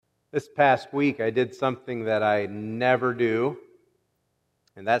This past week, I did something that I never do,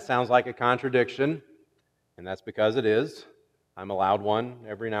 and that sounds like a contradiction, and that's because it is. I'm allowed one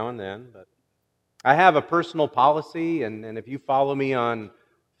every now and then, but I have a personal policy, and if you follow me on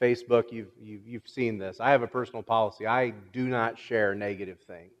Facebook, you've seen this. I have a personal policy. I do not share negative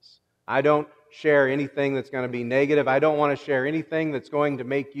things. I don't share anything that's going to be negative. I don't want to share anything that's going to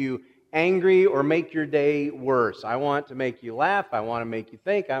make you angry or make your day worse. I want to make you laugh. I want to make you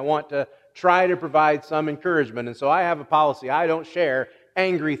think. I want to try to provide some encouragement. And so I have a policy. I don't share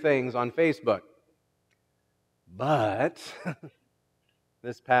angry things on Facebook. But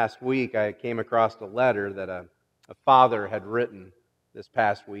this past week, I came across a letter that a father had written this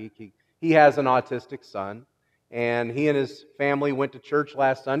past week. He has an autistic son, and he and his family went to church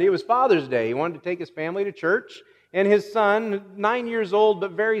last Sunday. It was Father's Day. He wanted to take his family to church, and his son, 9 years old,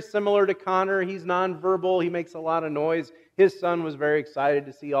 but very similar to Connor, he's nonverbal, he makes a lot of noise. His son was very excited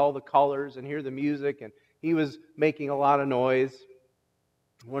to see all the colors and hear the music, and he was making a lot of noise.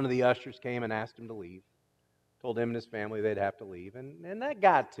 One of the ushers came and asked him to leave. Told him and his family they'd have to leave, and that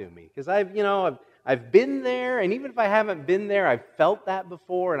got to me because I've been there, and even if I haven't been there, I've felt that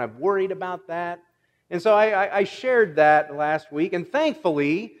before, and I've worried about that. And so I shared that last week, and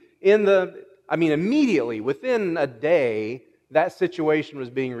thankfully, immediately within a day, that situation was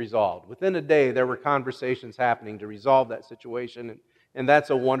being resolved. Within a day, there were conversations happening to resolve that situation, and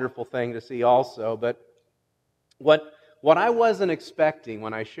that's a wonderful thing to see also. But what I wasn't expecting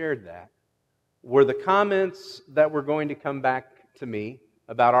when I shared that were the comments that were going to come back to me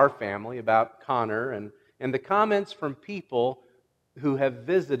about our family, about Connor, and the comments from people who have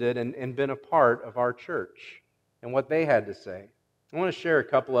visited and been a part of our church and what they had to say. I want to share a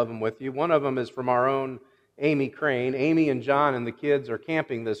couple of them with you. One of them is from our own Amy Crane. Amy and John and the kids are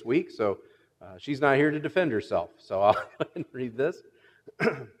camping this week, so she's not here to defend herself. So I'll go ahead and read this.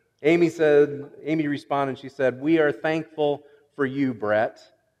 Amy responded, she said, "We are thankful for you, Brett.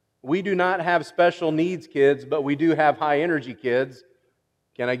 We do not have special needs kids, but we do have high energy kids.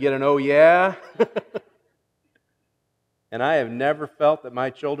 Can I get an oh yeah?" "And I have never felt that my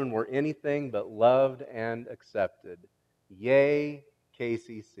children were anything but loved and accepted. Yay,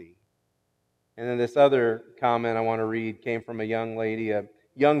 KCC." And then this other comment I want to read came from a young lady, a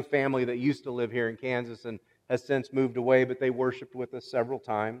young family that used to live here in Kansas and has since moved away, but they worshiped with us several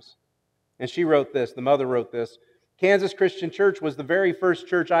times. And she wrote this, the mother wrote this: "Kansas Christian Church was the very first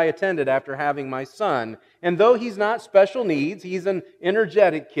church I attended after having my son. And though he's not special needs, he's an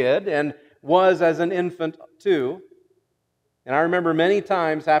energetic kid and was as an infant too. And I remember many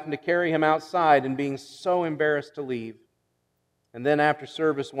times having to carry him outside and being so embarrassed to leave. And then after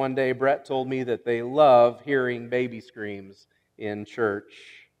service one day, Brett told me that they love hearing baby screams in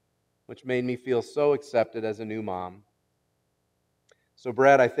church, which made me feel so accepted as a new mom. So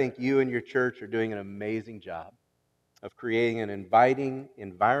Brett, I think you and your church are doing an amazing job of creating an inviting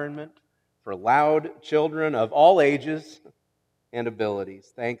environment for loud children of all ages and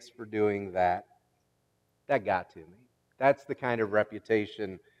abilities. Thanks for doing that." That got to me. That's the kind of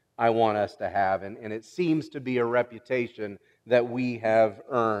reputation I want us to have, and it seems to be a reputation that we have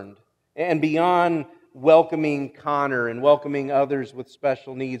earned. And beyond welcoming Connor and welcoming others with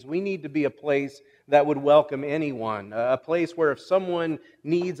special needs, we need to be a place that would welcome anyone, a place where if someone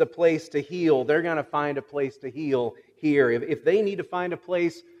needs a place to heal, they're going to find a place to heal here. If they need to find a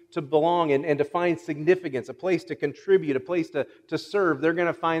place to belong and to find significance, a place to contribute, a place to serve, they're going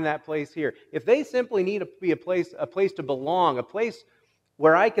to find that place here. If they simply need to be a place to belong, a place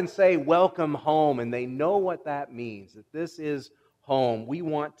where I can say welcome home, and they know what that means, that this is home, we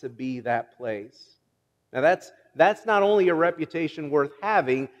want to be that place. Now that's not only a reputation worth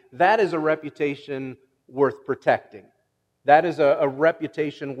having, that is a reputation worth protecting. That is a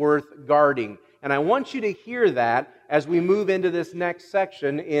reputation worth guarding. And I want you to hear that as we move into this next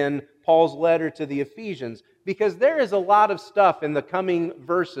section in Paul's letter to the Ephesians, because there is a lot of stuff in the coming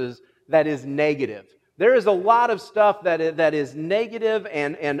verses that is negative. There is a lot of stuff that is negative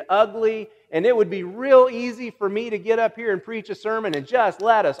and ugly, and it would be real easy for me to get up here and preach a sermon and just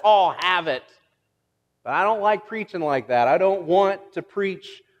let us all have it. But I don't like preaching like that. I don't want to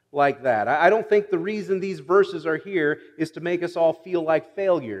preach like that. I don't think the reason these verses are here is to make us all feel like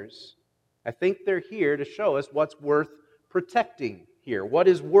failures. I think they're here to show us what's worth protecting here, what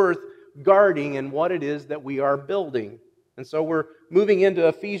is worth guarding, and what it is that we are building. And so we're moving into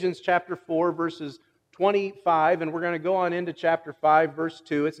Ephesians chapter 4, verses 25, and we're going to go on into chapter 5, verse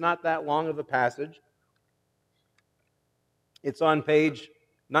 2. It's not that long of a passage. It's on page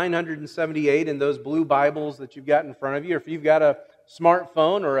 978 in those blue Bibles that you've got in front of you, or if you've got a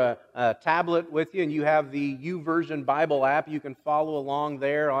smartphone or a tablet with you and you have the YouVersion Bible app, you can follow along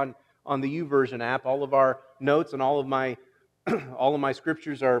there on the YouVersion app. All of our notes and all of my all of my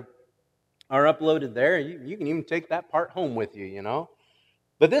scriptures are uploaded there. You can even take that part home with you, you know.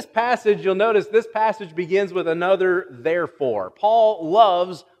 But this passage, you'll notice this passage begins with another therefore. Paul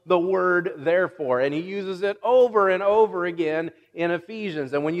loves the word therefore, and he uses it over and over again in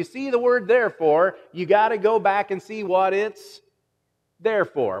Ephesians. And when you see the word therefore, you got to go back and see what it's there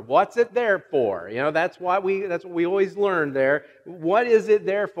for. What's it there for? You know, that's what we always learn there. What is it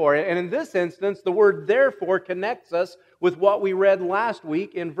there for? And in this instance, the word therefore connects us with what we read last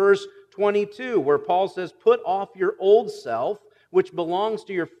week in verse 22, where Paul says, "Put off your old self, which belongs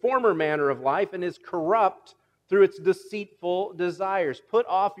to your former manner of life and is corrupt through its deceitful desires." Put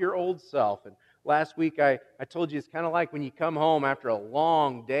off your old self. And last week I told you it's kind of like when you come home after a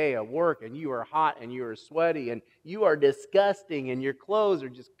long day of work and you are hot and you are sweaty and you are disgusting and your clothes are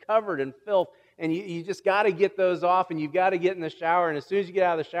just covered in filth and you just got to get those off and you've got to get in the shower, and as soon as you get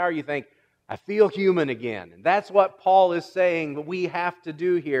out of the shower you think, I feel human again. And that's what Paul is saying that we have to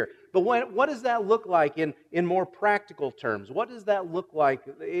do here. But what does that look like in more practical terms? What does that look like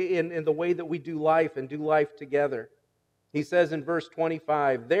in the way that we do life and do life together? He says in verse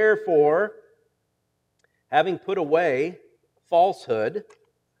 25, "Therefore, having put away falsehood,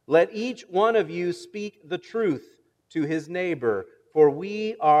 let each one of you speak the truth to his neighbor, for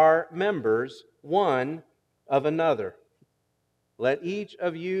we are members one of another." Let each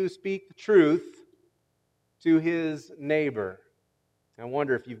of you speak the truth to his neighbor. I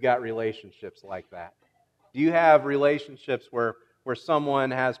wonder if you've got relationships like that. Do you have relationships where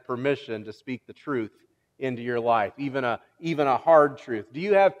someone has permission to speak the truth into your life, even a hard truth? Do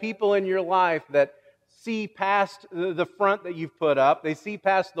you have people in your life that see past the front that you've put up? They see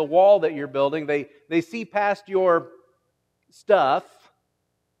past the wall that you're building. They see past your stuff,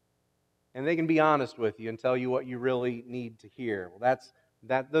 and they can be honest with you and tell you what you really need to hear. Well,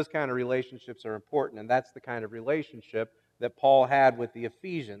 those kind of relationships are important, and that's the kind of relationship that Paul had with the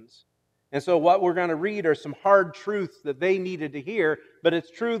Ephesians. And so what we're going to read are some hard truths that they needed to hear, but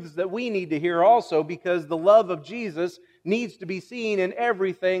it's truths that we need to hear also, because the love of Jesus needs to be seen in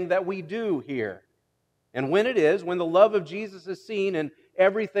everything that we do here. And when the love of Jesus is seen in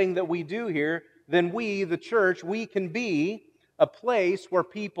everything that we do here, then we, the church, we can be a place where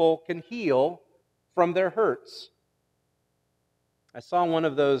people can heal from their hurts. I saw one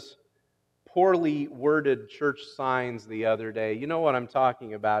of those poorly worded church signs the other day. You know what I'm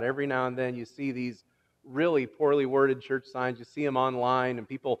talking about. Every now and then you see these really poorly worded church signs. You see them online and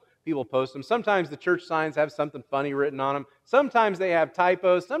people post them. Sometimes the church signs have something funny written on them. Sometimes they have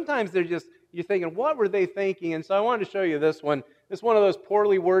typos. Sometimes you're thinking, what were they thinking? And so I wanted to show you this one. It's one of those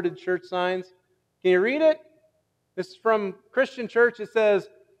poorly worded church signs. Can you read it? This is from Christian Church. It says,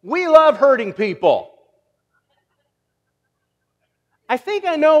 "We love hurting people." I think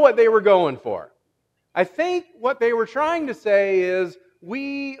I know what they were going for. I think what they were trying to say is,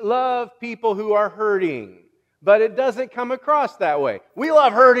 we love people who are hurting, but it doesn't come across that way. We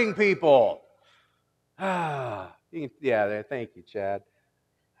love hurting people. Yeah, thank you, Chad.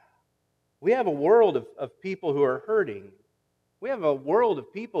 We have a world of people who are hurting. We have a world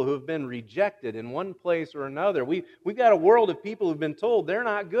of people who have been rejected in one place or another. We've got a world of people who've been told they're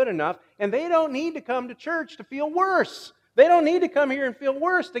not good enough, and they don't need to come to church to feel worse. They don't need to come here and feel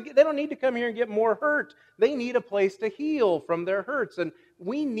worse. They don't need to come here and get more hurt. They need a place to heal from their hurts, and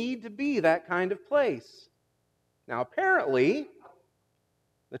we need to be that kind of place. Now, apparently,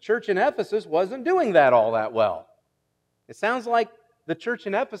 the church in Ephesus wasn't doing that all that well. It sounds like the church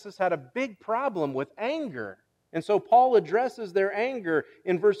in Ephesus had a big problem with anger. And so Paul addresses their anger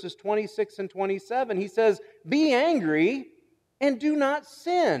in verses 26 and 27. He says, "Be angry and do not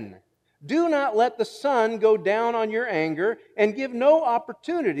sin. Do not let the sun go down on your anger, and give no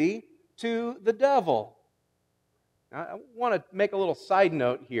opportunity to the devil." Now, I want to make a little side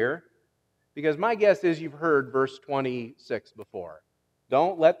note here, because my guess is you've heard verse 26 before.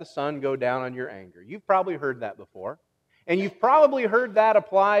 Don't let the sun go down on your anger. You've probably heard that before. And you've probably heard that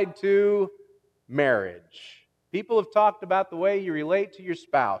applied to marriage. People have talked about the way you relate to your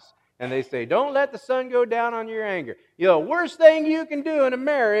spouse. And they say, don't let the sun go down on your anger. You know, the worst thing you can do in a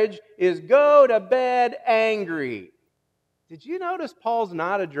marriage is go to bed angry. Did you notice Paul's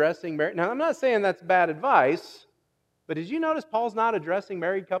not addressing marriage? Now, I'm not saying that's bad advice, but did you notice Paul's not addressing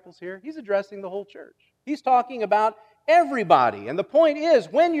married couples here? He's addressing the whole church. He's talking about everybody. And the point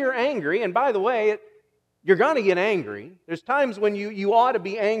is, when you're angry, and by the way, you're going to get angry. There's times when you ought to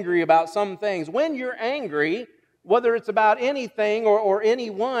be angry about some things. When you're angry, whether it's about anything or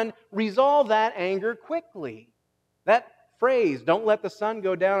anyone, resolve that anger quickly. That phrase, don't let the sun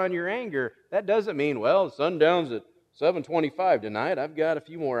go down on your anger, that doesn't mean, well, the sun down's at 7:25 tonight. I've got a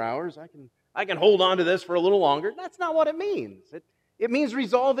few more hours. I can hold on to this for a little longer. That's not what it means. It means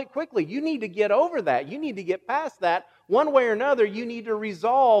resolve it quickly. You need to get over that. You need to get past that. One way or another, you need to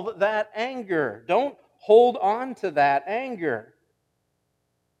resolve that anger. Don't hold on to that anger.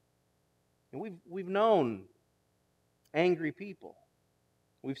 And we've known angry people.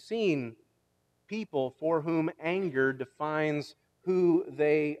 We've seen people for whom anger defines who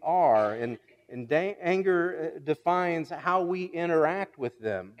they are, and anger defines how we interact with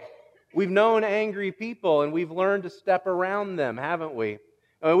them. We've known angry people, and we've learned to step around them, haven't we?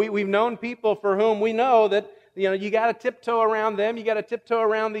 We've known people for whom we know that you got to tiptoe around them, you got to tiptoe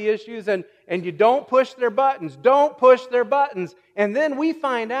around the issues, and you don't push their buttons. Don't push their buttons. And then we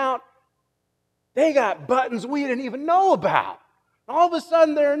find out they got buttons we didn't even know about. All of a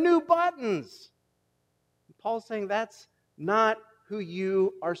sudden, there are new buttons. Paul's saying that's not who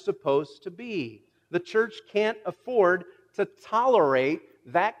you are supposed to be. The church can't afford to tolerate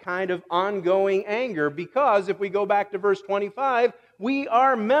that kind of ongoing anger, because if we go back to verse 25, we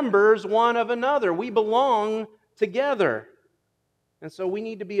are members one of another. We belong together. And so we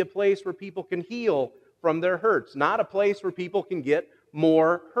need to be a place where people can heal from their hurts, not a place where people can get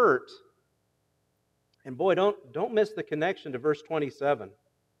more hurt. And boy, don't miss the connection to verse 27.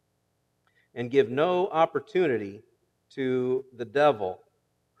 And give no opportunity to the devil.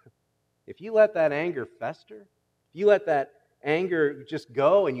 If you let that anger fester, if you let that anger just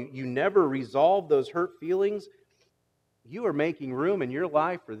go and you never resolve those hurt feelings, you are making room in your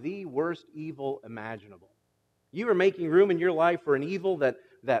life for the worst evil imaginable. You are making room in your life for an evil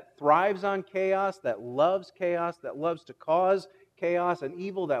that thrives on chaos, that loves to cause chaos, an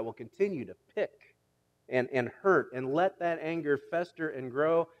evil that will continue to pick and hurt and let that anger fester and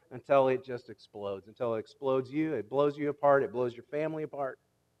grow until it just explodes. Until it explodes you, it blows you apart, it blows your family apart,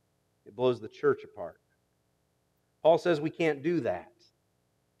 it blows the church apart. Paul says we can't do that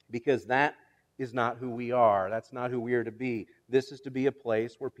because that is not who we are. That's not who we are to be. This is to be a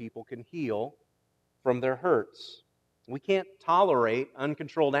place where people can heal from their hurts. We can't tolerate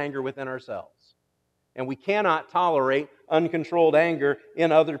uncontrolled anger within ourselves. And we cannot tolerate uncontrolled anger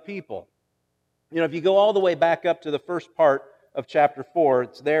in other people. If you go all the way back up to the first part of chapter 4,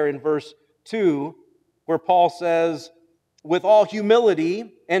 it's there in verse 2 where Paul says, with all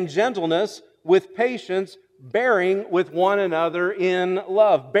humility and gentleness, with patience, bearing with one another in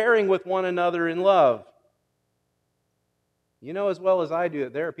love. Bearing with one another in love. You know as well as I do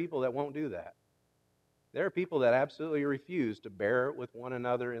that there are people that won't do that. There are people that absolutely refuse to bear with one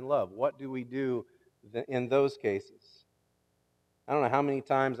another in love. What do we do in those cases? I don't know how many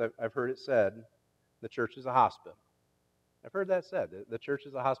times I've heard it said, the church is a hospital. I've heard that said, the church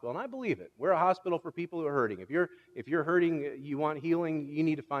is a hospital, and I believe it. We're a hospital for people who are hurting. If you're hurting, you want healing, you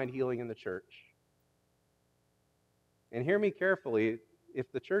need to find healing in the church. And hear me carefully,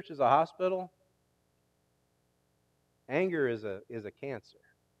 if the church is a hospital, anger is a cancer.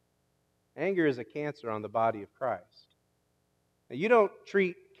 Anger is a cancer on the body of Christ. Now, you don't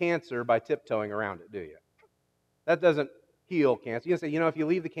treat cancer by tiptoeing around it, do you? That doesn't heal cancer. You can say, if you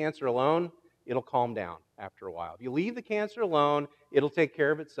leave the cancer alone, it'll calm down after a while. If you leave the cancer alone, it'll take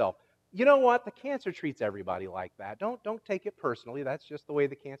care of itself. You know what? The cancer treats everybody like that. Don't take it personally. That's just the way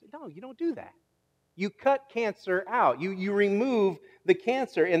the cancer... No, you don't do that. You cut cancer out. You remove the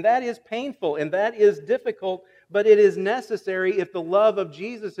cancer, and that is painful, and that is difficult, but it is necessary if the love of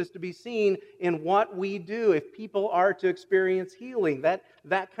Jesus is to be seen in what we do, if people are to experience healing.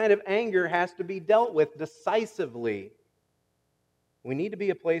 That kind of anger has to be dealt with decisively. We need to be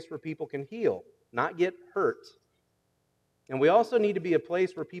a place where people can heal, not get hurt. And we also need to be a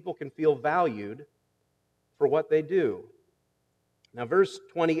place where people can feel valued for what they do. Now, verse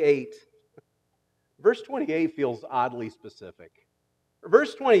 28 feels oddly specific.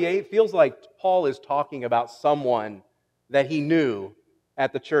 Verse 28 feels like Paul is talking about someone that he knew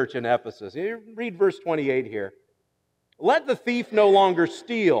at the church in Ephesus. You read verse 28 here. Let the thief no longer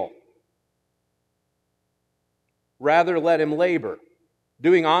steal. Rather, let him labor,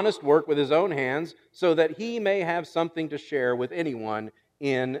 doing honest work with his own hands, so that he may have something to share with anyone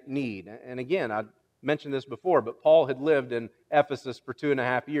in need. And again, I mentioned this before, but Paul had lived in Ephesus for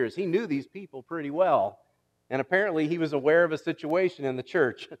 2.5 years. He knew these people pretty well. And apparently he was aware of a situation in the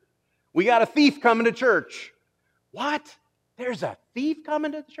church. We got a thief coming to church. What? There's a thief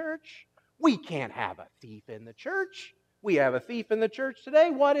coming to the church? We can't have a thief in the church. We have a thief in the church today.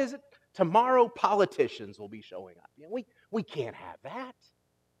 What is it? Tomorrow politicians will be showing up. We can't have that.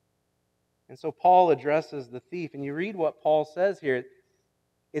 And so Paul addresses the thief. And you read what Paul says here.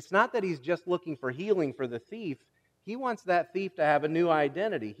 It's not that he's just looking for healing for the thief. He wants that thief to have a new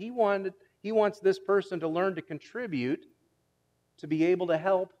identity. He wants this person to learn to contribute to be able to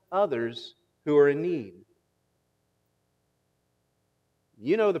help others who are in need.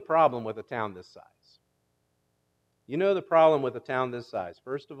 You know the problem with a town this size. You know the problem with a town this size.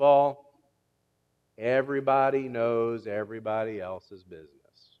 First of all, everybody knows everybody else's business,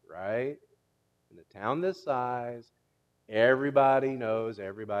 right? In a town this size, everybody knows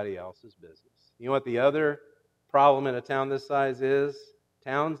everybody else's business. You know what the other problem in a town this size is?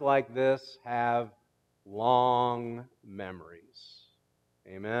 Towns like this have long memories.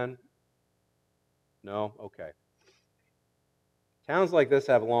 Amen? No? Okay. Towns like this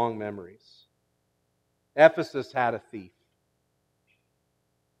have long memories. Ephesus had a thief.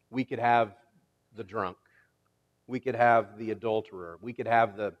 We could have the drunk. We could have the adulterer. We could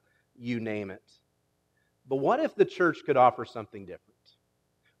have the you name it. But what if the church could offer something different?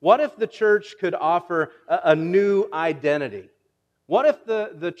 What if the church could offer a new identity? What if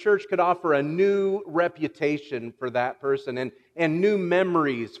the church could offer a new reputation for that person and new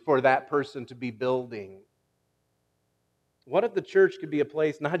memories for that person to be building? What if the church could be a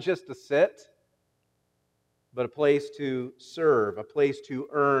place not just to sit, but a place to serve, a place to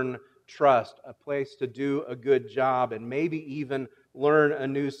earn trust, a place to do a good job, and maybe even learn a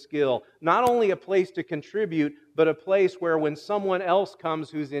new skill. Not only a place to contribute, but a place where when someone else comes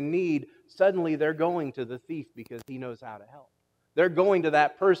who's in need, suddenly they're going to the thief because he knows how to help. They're going to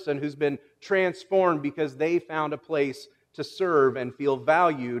that person who's been transformed because they found a place to serve and feel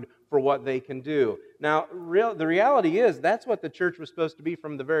valued for what they can do. Now, the reality is that's what the church was supposed to be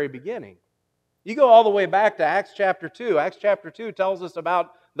from the very beginning. You go all the way back to Acts chapter 2. Acts chapter 2 tells us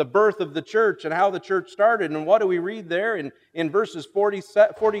about the birth of the church and how the church started. And what do we read there in verses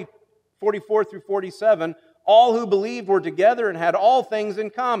 44 through 47? All who believed were together and had all things in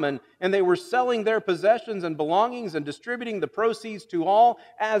common, and they were selling their possessions and belongings and distributing the proceeds to all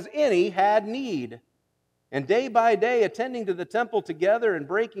as any had need. And day by day, attending to the temple together and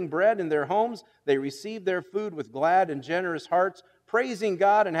breaking bread in their homes, they received their food with glad and generous hearts, praising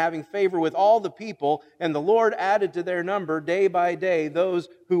God and having favor with all the people. And the Lord added to their number day by day those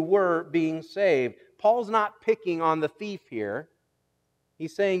who were being saved. Paul's not picking on the thief here.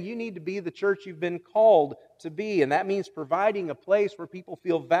 He's saying you need to be the church you've been called to be. And that means providing a place where people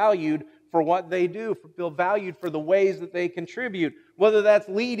feel valued for what they do, feel valued for the ways that they contribute. Whether that's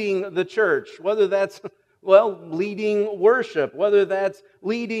leading the church, whether that's leading worship, whether that's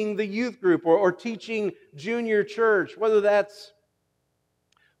leading the youth group or teaching junior church, whether that's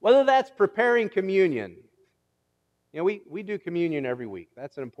preparing communion. You know, we do communion every week.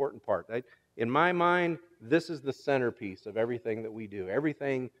 That's an important part. In my mind, this is the centerpiece of everything that we do.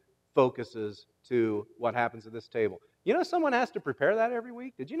 Everything focuses to what happens at this table. You know, someone has to prepare that every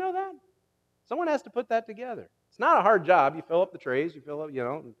week. Did you know that? Someone has to put that together. It's not a hard job. You fill up the trays, you fill up,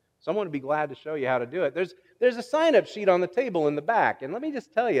 someone would be glad to show you how to do it. There's a sign-up sheet on the table in the back. And let me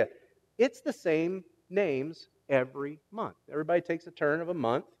just tell you, it's the same names every month. Everybody takes a turn of a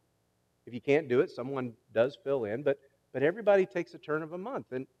month. If you can't do it, someone does fill in. But everybody takes a turn of a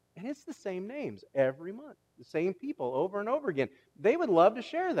month. And it's the same names every month. The same people over and over again. They would love to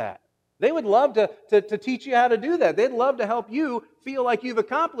share that. They would love to teach you how to do that. They'd love to help you feel like you've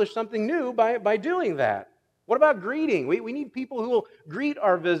accomplished something new by doing that. What about greeting? We need people who will greet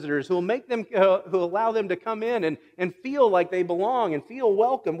our visitors, who will make them, who allow them to come in and feel like they belong and feel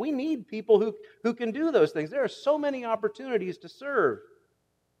welcome. We need people who can do those things. There are so many opportunities to serve.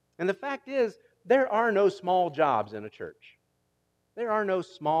 And the fact is, there are no small jobs in a church. There are no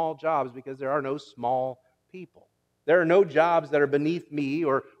small jobs because there are no small people. There are no jobs that are beneath me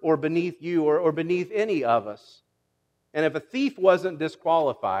or beneath you or beneath any of us. And if a thief wasn't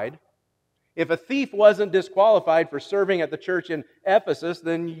disqualified, for serving at the church in Ephesus,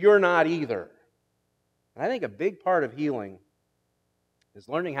 then you're not either. And I think a big part of healing is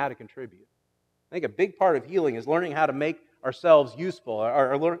learning how to contribute. I think a big part of healing is learning how to make ourselves useful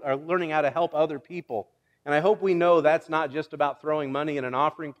or learning how to help other people. And I hope we know that's not just about throwing money in an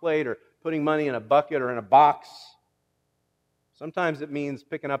offering plate or putting money in a bucket or in a box. Sometimes it means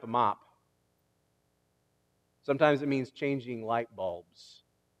picking up a mop. Sometimes it means changing light bulbs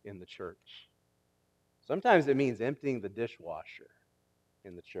in the church. Sometimes it means emptying the dishwasher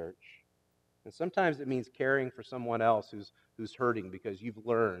in the church. And sometimes it means caring for someone else who's hurting because you've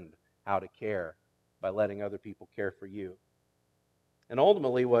learned how to care by letting other people care for you. And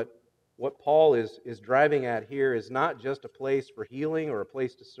ultimately what Paul is driving at here is not just a place for healing or a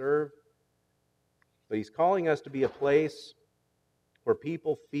place to serve, but he's calling us to be a place where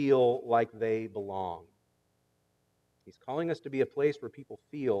people feel like they belong. He's calling us to be a place where people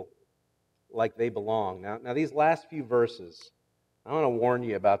feel like they belong. Now these last few verses, I want to warn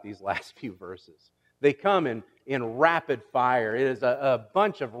you about these last few verses. They come in rapid fire. It is a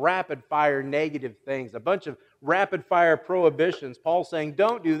bunch of rapid fire negative things, a bunch of rapid fire prohibitions. Paul's saying,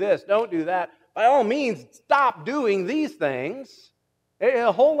 don't do this, don't do that. By all means, stop doing these things.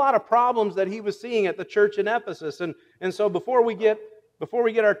 A whole lot of problems that he was seeing at the church in Ephesus. And so before we get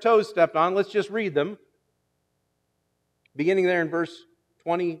our toes stepped on, let's just read them. Beginning there in verse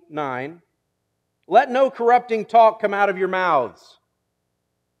 29. Let no corrupting talk come out of your mouths.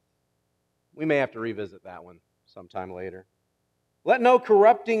 We may have to revisit that one sometime later. Let no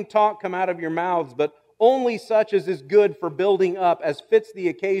corrupting talk come out of your mouths, but only such as is good for building up, as fits the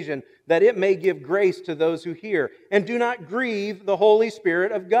occasion, that it may give grace to those who hear. And do not grieve the Holy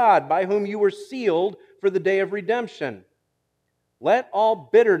Spirit of God, by whom you were sealed for the day of redemption. Let all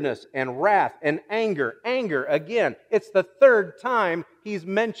bitterness and wrath and anger, again, it's the third time he's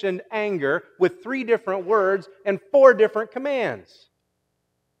mentioned anger with 3 different words and 4 different commands.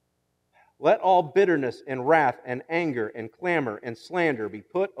 Let all bitterness and wrath and anger and clamor and slander be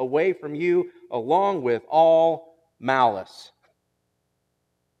put away from you, along with all malice.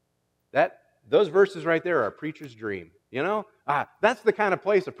 Those verses right there are a preacher's dream. You know, that's the kind of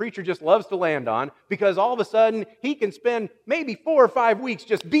place a preacher just loves to land on, because all of a sudden he can spend maybe 4 or 5 weeks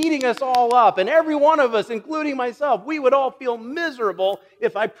just beating us all up, and every one of us, including myself, we would all feel miserable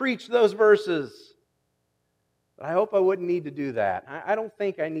if I preached those verses. But I hope I wouldn't need to do that. I don't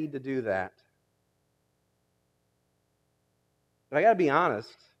think I need to do that. But I got to be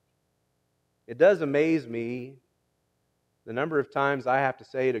honest, it does amaze me the number of times I have to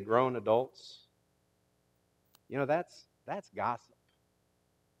say to grown adults, you know, that's gossip.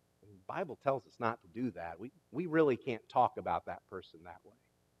 The Bible tells us not to do that. We really can't talk about that person that way.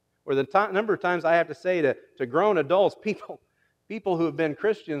 Or the number of times I have to say to grown adults, people who have been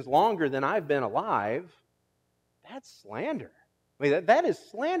Christians longer than I've been alive, that's slander. I mean, that is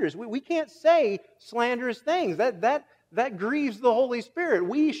slanderous. We can't say slanderous things. That grieves the Holy Spirit.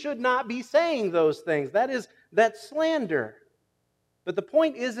 We should not be saying those things. That's slander. But the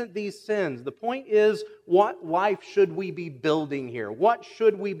point isn't these sins. The point is, what life should we be building here? What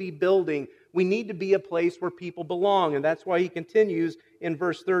should we be building? We need to be a place where people belong. And that's why he continues in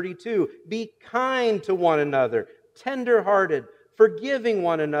verse 32. Be kind to one another, tender-hearted, forgiving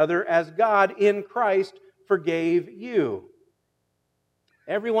one another as God in Christ forgave you.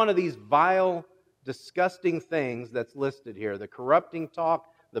 Every one of these vile, disgusting things that's listed here, the corrupting talk,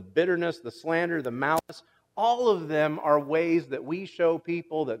 the bitterness, the slander, the malice, all of them are ways that we show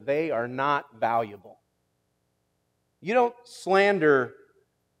people that they are not valuable. You don't slander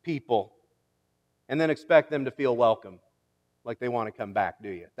people and then expect them to feel welcome, like they want to come back, do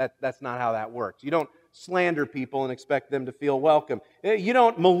you? That's not how that works. You don't slander people and expect them to feel welcome. You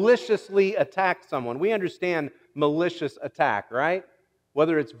don't maliciously attack someone. We understand malicious attack, right?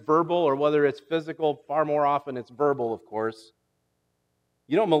 Whether it's verbal or whether it's physical, far more often it's verbal, of course.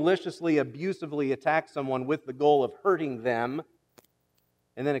 You don't maliciously, abusively attack someone with the goal of hurting them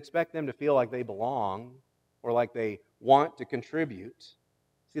and then expect them to feel like they belong or like they want to contribute.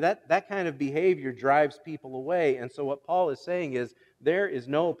 See, that kind of behavior drives people away. And so what Paul is saying is there is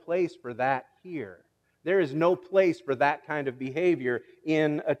no place for that here. There is no place for that kind of behavior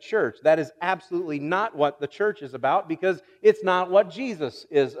in a church. That is absolutely not what the church is about, because it's not what Jesus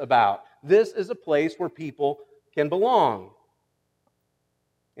is about. This is a place where people can belong.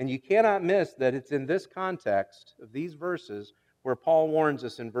 And you cannot miss that it's in this context of these verses where Paul warns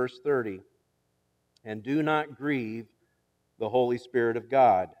us in verse 30, and do not grieve the Holy Spirit of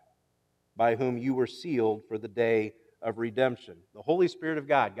God, by whom you were sealed for the day of redemption. The Holy Spirit of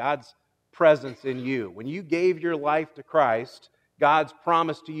God, God's presence in you. When you gave your life to Christ, God's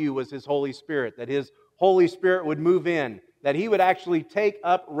promise to you was His Holy Spirit, that His Holy Spirit would move in, that He would actually take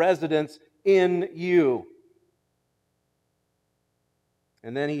up residence in you.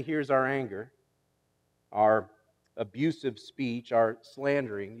 And then He hears our anger, our abusive speech, our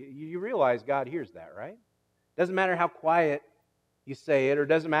slandering. You realize God hears that, right? Doesn't matter how quiet you say it, or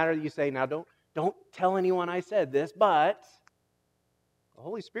doesn't matter that you say, now don't tell anyone I said this, but the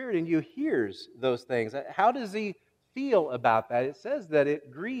Holy Spirit in you hears those things. How does He feel about that? It says that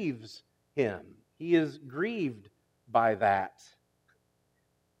it grieves Him. He is grieved by that.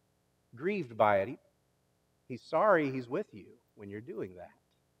 Grieved by it. He's sorry He's with you when you're doing that.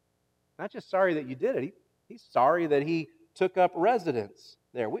 Not just sorry that you did it. He's sorry that He took up residence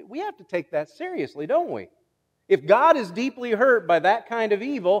there. We have to take that seriously, don't we? If God is deeply hurt by that kind of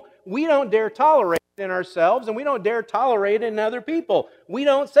evil, we don't dare tolerate it in ourselves, and we don't dare tolerate it in other people. We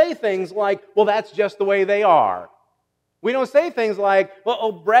don't say things like, well, that's just the way they are. We don't say things like, well,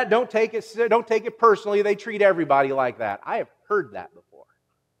 oh, Brett, don't take it personally. They treat everybody like that. I have heard that before.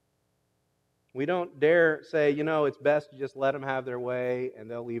 We don't dare say, it's best to just let them have their way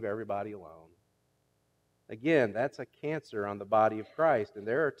and they'll leave everybody alone. Again, that's a cancer on the body of Christ. And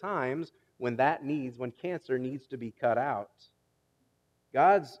there are times when cancer needs to be cut out.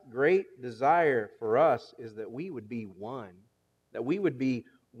 God's great desire for us is that we would be one, that we would be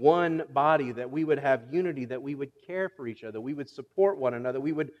one body, that we would have unity, that we would care for each other, we would support one another,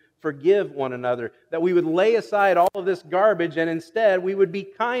 we would forgive one another, that we would lay aside all of this garbage and instead we would be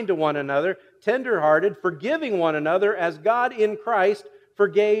kind to one another, tenderhearted, forgiving one another as God in Christ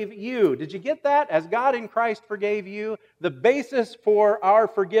forgave you. Did you get that? As God in Christ forgave you, the basis for our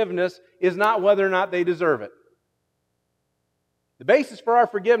forgiveness is not whether or not they deserve it. The basis for our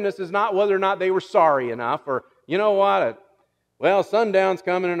forgiveness is not whether or not they were sorry enough or, sundown's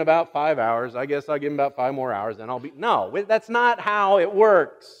coming in about 5 hours. I guess I'll give them about 5 more hours and I'll be... No, that's not how it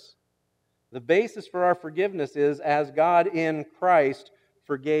works. The basis for our forgiveness is as God in Christ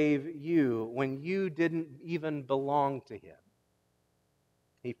forgave you when you didn't even belong to Him.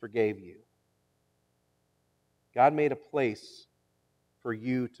 He forgave you. God made a place for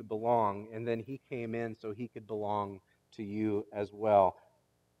you to belong, and then He came in so He could belong to you as well.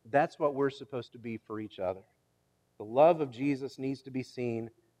 That's what we're supposed to be for each other. The love of Jesus needs to be seen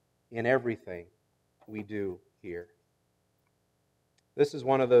in everything we do here. This is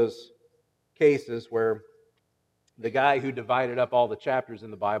one of those cases where the guy who divided up all the chapters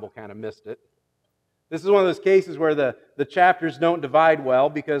in the Bible kind of missed it. This is one of those cases where the chapters don't divide well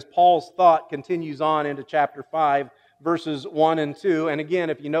because Paul's thought continues on into chapter 5, verses 1 and 2. And again,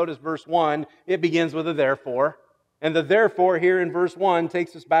 if you notice verse 1, it begins with a therefore. And the therefore here in verse 1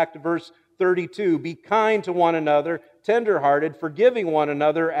 takes us back to verse 32. Be kind to one another, tenderhearted, forgiving one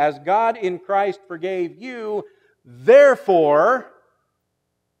another as God in Christ forgave you. Therefore,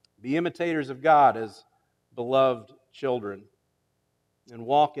 be imitators of God as beloved children and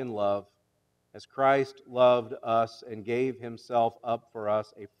walk in love as Christ loved us and gave Himself up for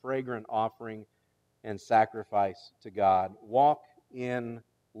us, a fragrant offering and sacrifice to God. Walk in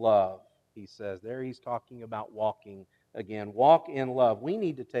love, he says. There he's talking about walking again. Walk in love. We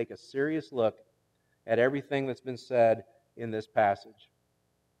need to take a serious look at everything that's been said in this passage.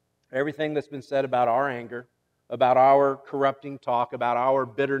 Everything that's been said about our anger, about our corrupting talk, about our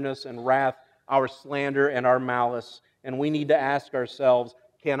bitterness and wrath, our slander and our malice. And we need to ask ourselves,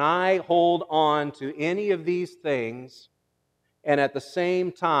 can I hold on to any of these things and at the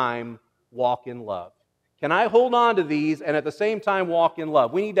same time walk in love? Can I hold on to these and at the same time walk in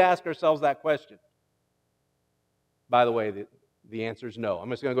love? We need to ask ourselves that question. By the way, the answer is no. I'm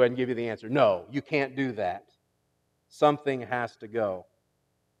just going to go ahead and give you the answer. No, you can't do that. Something has to go.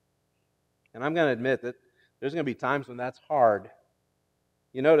 And I'm going to admit that there's going to be times when that's hard.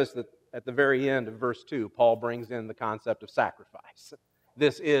 You notice that at the very end of verse 2, Paul brings in the concept of sacrifice.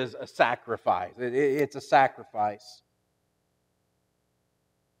 This is a sacrifice. It's a sacrifice.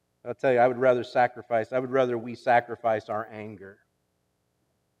 I'll tell you, I would rather we sacrifice our anger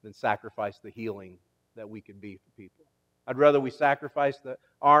than sacrifice the healing that we could be for people. I'd rather we sacrifice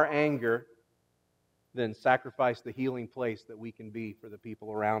our anger than sacrifice the healing place that we can be for the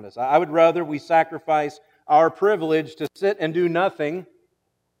people around us. I would rather we sacrifice our privilege to sit and do nothing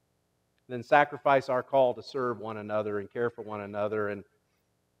than sacrifice our call to serve one another and care for one another and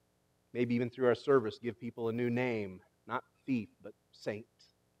maybe even through our service give people a new name, not thief, but saint.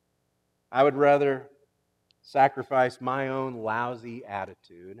 I would rather sacrifice my own lousy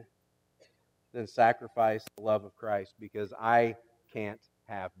attitude than sacrifice the love of Christ because I can't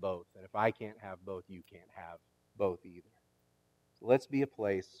have both. And if I can't have both, you can't have both either. So let's be a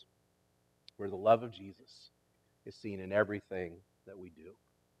place where the love of Jesus is seen in everything that we do.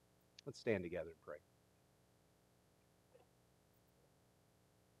 Let's stand together and pray.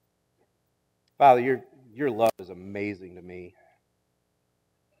 Father, your love is amazing to me.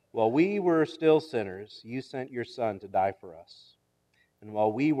 While we were still sinners, you sent your Son to die for us. And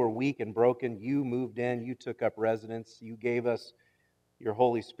while we were weak and broken, you moved in, you took up residence, you gave us your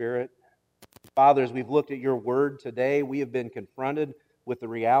Holy Spirit. Father, as we've looked at your word today, we have been confronted with the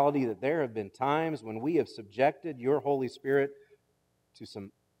reality that there have been times when we have subjected your Holy Spirit to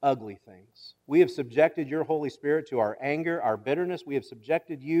some ugly things. We have subjected your Holy Spirit to our anger, our bitterness. We have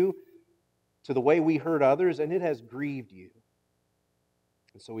subjected you to the way we hurt others, and it has grieved you.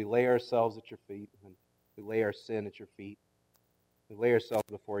 And so we lay ourselves at your feet, and we lay our sin at your feet. We lay ourselves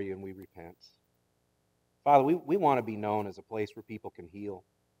before you, and we repent. Father, we want to be known as a place where people can heal.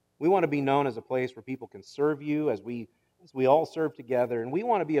 We want to be known as a place where people can serve you as we all serve together. And we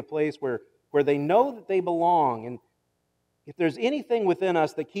want to be a place where they know that they belong. If there's anything within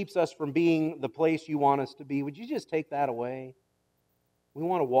us that keeps us from being the place you want us to be, would you just take that away? We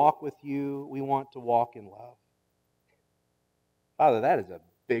want to walk with you. We want to walk in love. Father, that is a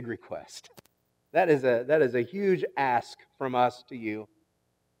big request. That is a huge ask from us to you.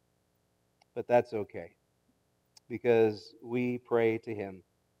 But that's okay, because we pray to him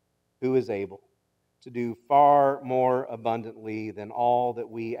who is able to do far more abundantly than all that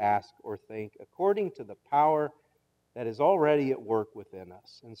we ask or think, according to the power that is already at work within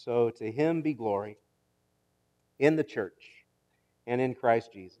us. And so to him be glory in the church and in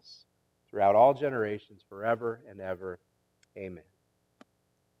Christ Jesus throughout all generations, forever and ever. Amen.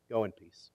 Go in peace.